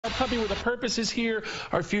Our puppy with a purpose is here,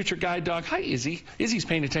 our future guide dog. Hi, Izzy. Izzy's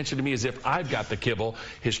paying attention to me as if I've got the kibble.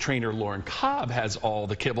 His trainer, Lauren Cobb, has all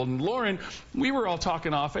the kibble. And Lauren, we were all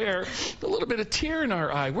talking off air, a little bit of tear in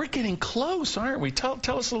our eye. We're getting close, aren't we? Tell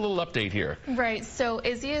us a little update here. Right, so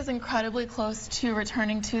Izzy is incredibly close to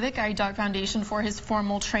returning to the Guide Dog Foundation for his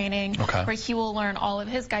formal training, where he will learn all of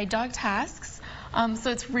his guide dog tasks.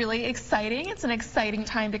 So it's really exciting. It's an exciting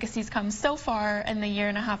time because he's come so far in the year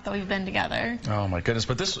and a half that we've been together. Oh my goodness,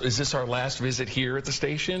 but is this our last visit here at the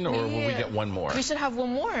station, or will we get one more? We should have one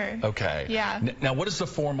more. Okay. Yeah. Now, what does the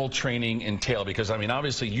formal training entail? Because, I mean,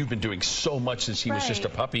 obviously you've been doing so much since he was just a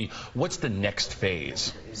puppy. What's the next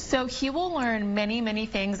phase? So he will learn many, many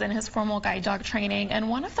things in his formal guide dog training, and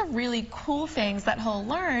one of the really cool things that he'll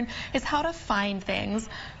learn is how to find things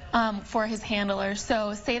for his handler.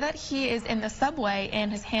 So say that he is in the subway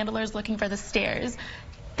and his handler is looking for the stairs.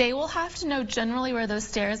 They will have to know generally where those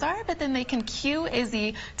stairs are, but then they can cue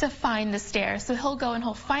Izzy to find the stairs. So he'll go and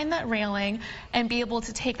he'll find that railing and be able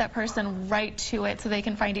to take that person right to it so they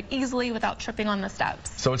can find it easily without tripping on the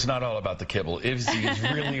steps. So it's not all about the kibble. Izzy is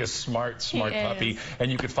really a smart puppy. And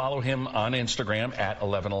you could follow him on Instagram at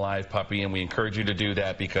 11AlivePuppy, and we encourage you to do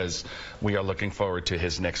that because we are looking forward to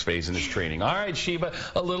his next phase in his training. All right, Sheba,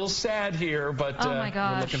 a little sad here, but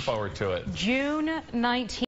we're looking forward to it. June 19th.